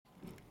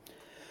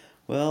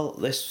Well,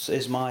 this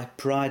is my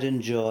pride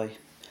and joy.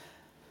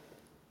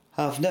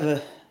 I've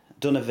never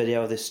done a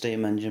video of this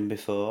steam engine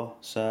before,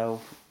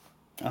 so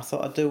I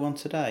thought I'd do one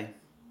today.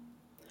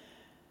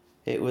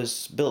 It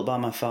was built by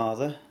my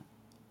father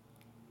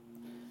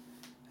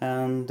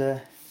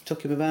and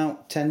took him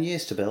about 10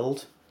 years to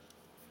build.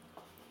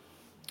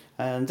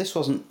 And this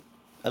wasn't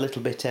a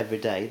little bit every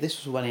day.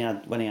 This was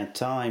when he had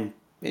time.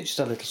 He just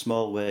had a little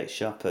small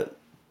workshop at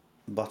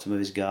the bottom of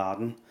his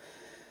garden,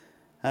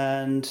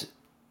 and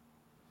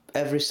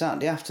every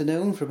Saturday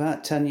afternoon for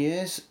about 10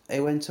 years he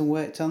went and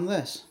worked on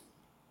this.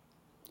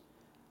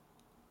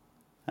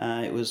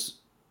 It was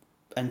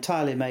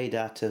entirely made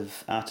out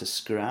of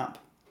scrap.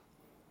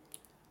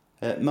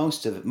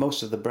 Most of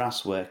the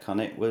brass work on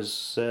it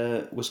was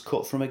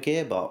cut from a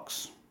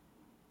gearbox.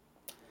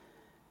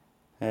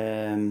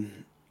 The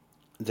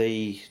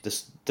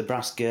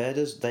brass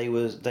girders, they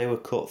were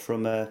cut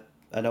from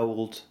an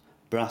old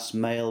brass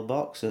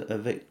mailbox,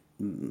 I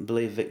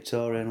believe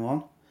Victorian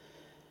one,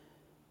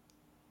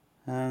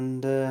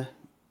 and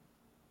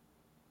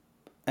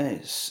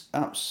it's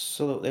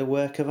absolutely a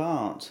work of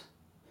art.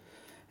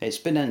 It's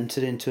been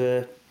entered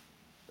into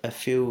a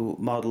few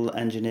model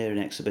engineering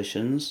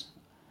exhibitions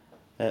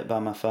by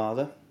my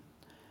father.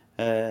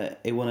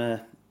 He won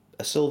a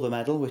silver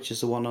medal, which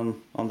is the one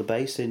on the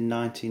base, in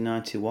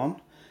 1991,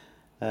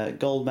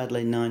 gold medal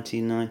in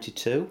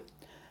 1992,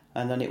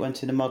 and then it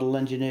went in a model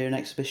engineering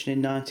exhibition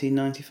in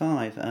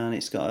 1995, and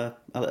it's got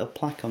a little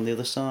plaque on the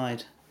other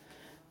side,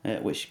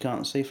 which you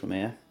can't see from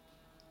here.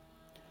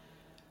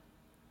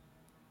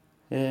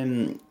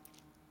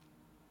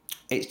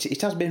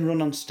 It has been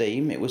run on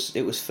steam. It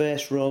was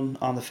first run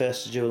on the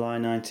 1st of July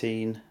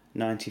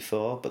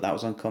 1994, but that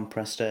was on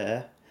compressed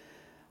air.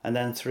 And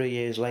then 3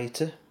 years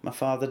later, my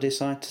father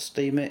decided to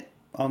steam it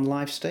on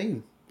live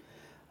steam,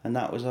 and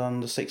that was on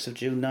the 6th of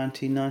June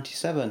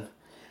 1997.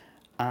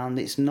 And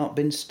it's not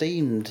been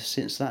steamed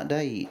since that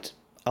date.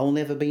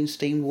 Only ever been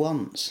steamed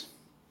once.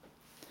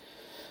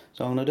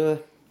 So I'm going to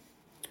do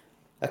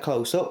a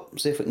close-up,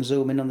 see if we can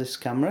zoom in on this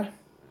camera.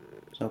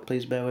 So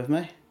please bear with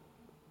me.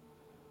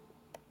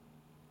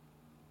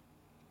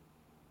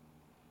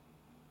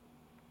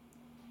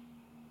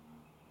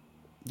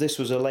 This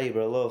was a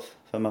labour of love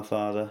for my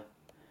father,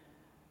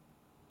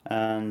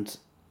 and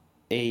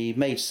he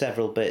made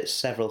several bits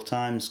several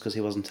times because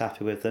he wasn't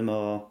happy with them,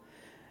 or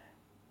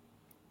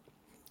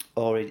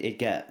he'd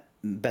get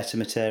better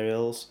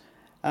materials,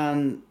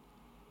 and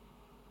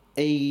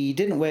he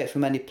didn't wait for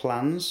many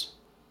plans.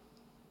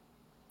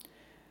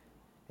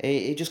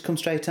 He just come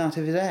straight out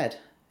of his head.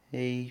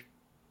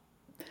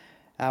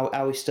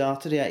 How he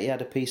started, he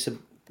had a piece of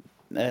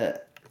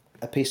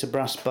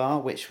brass bar,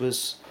 which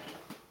was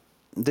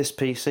this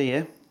piece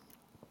here,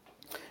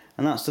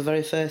 and that's the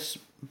very first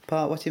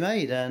part what he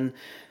made, and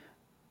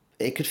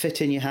it could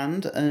fit in your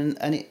hand, and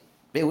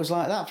it was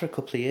like that for a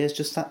couple of years,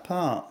 just that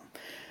part.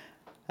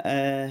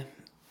 The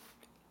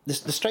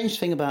strange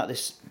thing about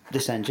this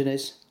engine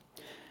is,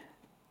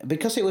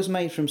 because it was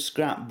made from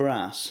scrap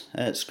brass,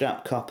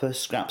 scrap copper,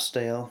 scrap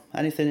steel,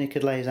 anything he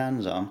could lay his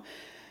hands on,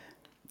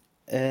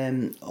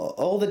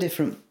 all the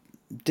different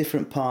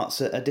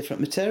parts are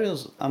different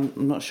materials. I'm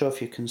not sure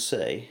if you can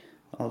see.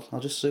 I'll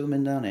just zoom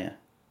in down here.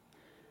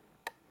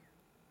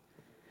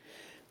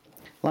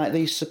 Like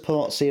these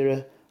supports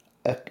here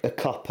are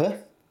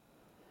copper.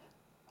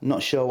 I'm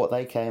not sure what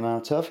they came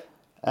out of.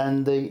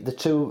 And the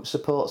two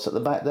supports at the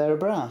back there are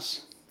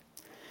brass.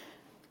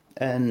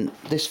 And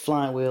this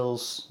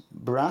flywheel's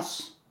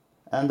brass,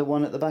 and the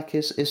one at the back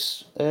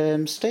is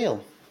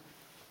steel.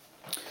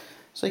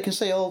 So you can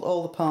see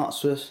all the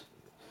parts were...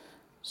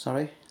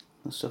 Sorry,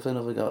 let's have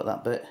another go at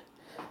that bit.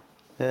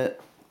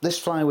 This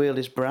flywheel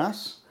is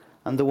brass,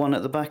 and the one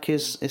at the back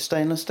is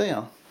stainless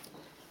steel.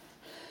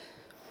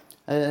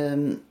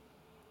 So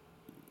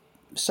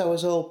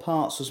as all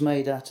parts was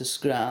made out of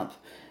scrap,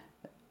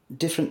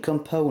 different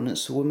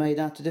components were made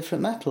out of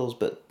different metals,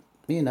 but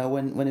you know,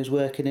 when he was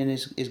working in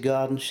his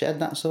garden shed,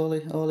 that's all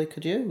he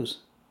could use.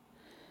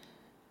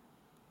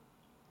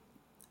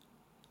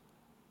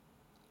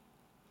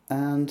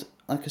 And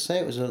like I say,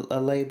 it was a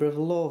labour of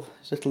love.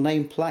 There's a little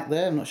name plaque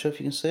there, I'm not sure if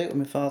you can see it, with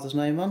my father's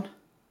name on.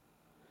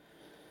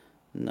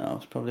 No,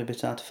 it's probably a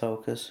bit out of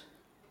focus.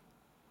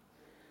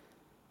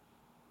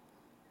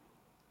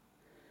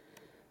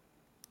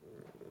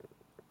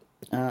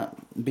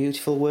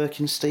 Beautiful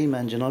working steam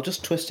engine. I'll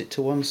just twist it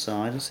to one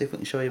side and see if we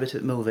can show you a bit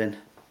of it moving.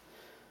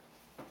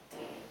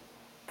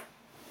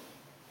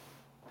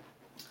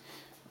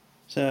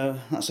 So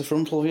that's a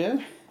frontal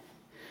view,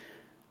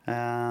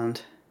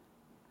 and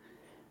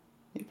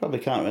you probably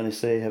can't really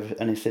see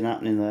anything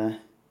happening there.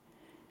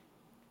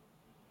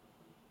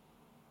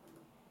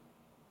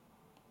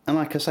 And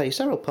like I say,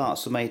 several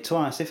parts were made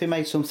twice. If he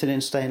made something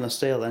in stainless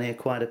steel, then he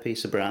acquired a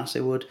piece of brass,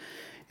 it would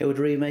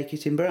remake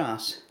it in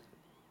brass.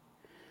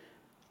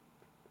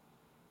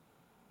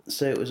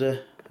 So it was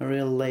a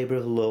real labour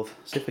of love.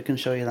 See if I can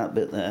show you that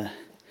bit there.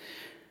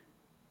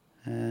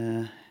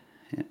 Yeah.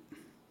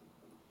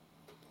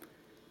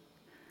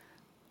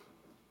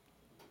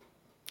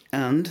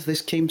 And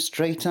this came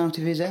straight out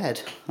of his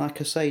head. Like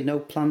I say, no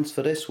plans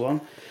for this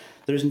one.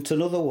 There isn't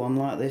another one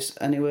like this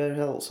anywhere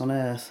else on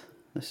earth.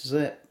 This is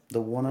it,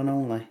 the one and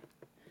only.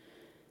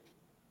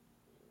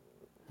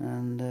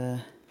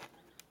 And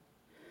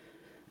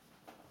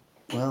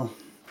well,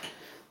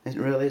 it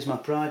really is my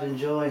pride and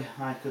joy.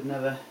 I could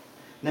never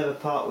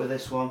part with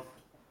this one.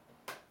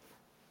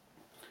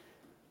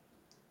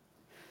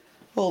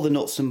 All the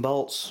nuts and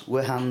bolts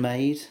were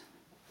handmade.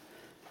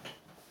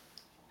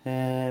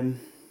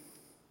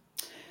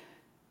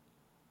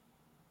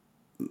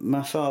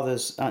 My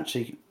father's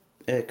actually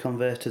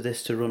converted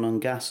this to run on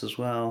gas as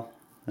well,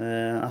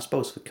 I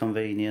suppose for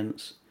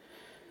convenience.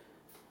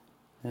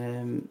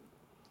 And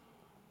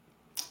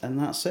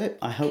that's it.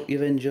 I hope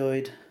you've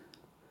enjoyed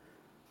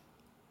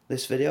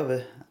this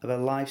video of a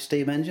live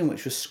steam engine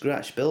which was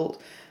scratch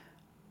built,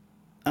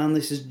 and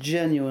this is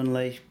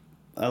genuinely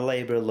a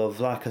labour of love.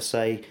 Like I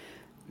say,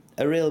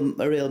 a real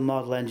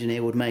model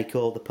engineer would make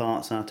all the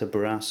parts out of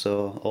brass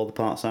or all the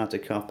parts out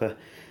of copper.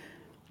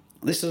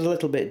 This is a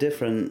little bit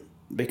different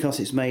because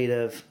it's made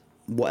of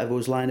whatever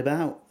was lying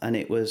about, and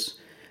it was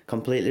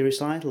completely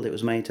recycled. It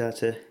was made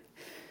out of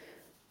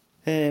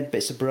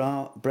bits of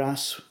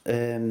brass,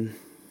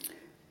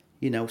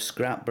 you know,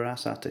 scrap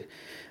brass out of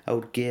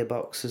old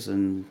gearboxes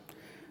and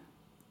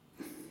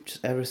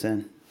just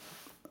everything.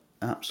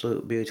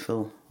 Absolute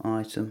beautiful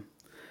item.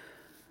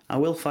 I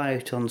will fire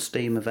it on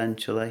steam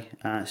eventually.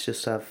 It's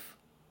just I've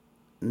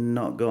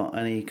not got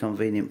any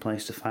convenient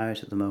place to fire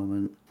it at the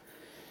moment.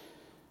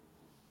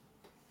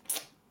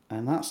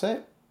 And that's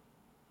it.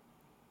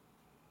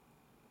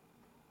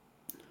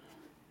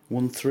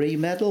 Won 3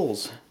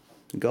 medals: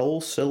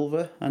 gold,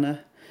 silver, and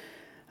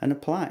a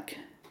plaque.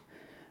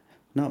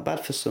 Not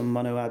bad for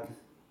someone who had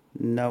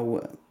no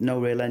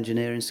real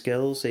engineering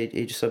skills.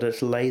 He just had a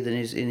little lathe in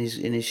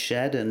his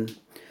shed and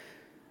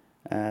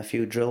a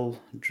few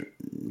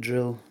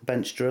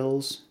bench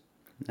drills,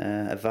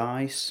 a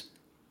vise,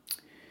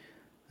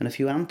 and a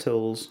few hand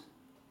tools,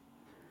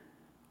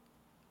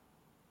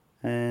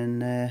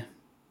 and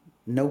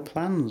no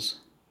plans.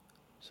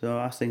 So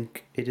I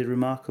think he did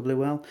remarkably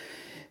well.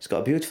 It's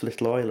got a beautiful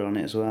little oiler on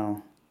it as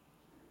well.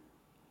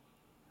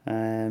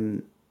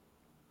 And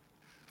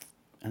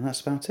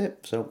that's about it.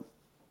 So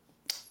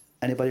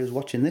anybody who's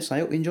watching this, I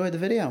hope you enjoyed the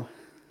video.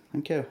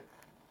 Thank you.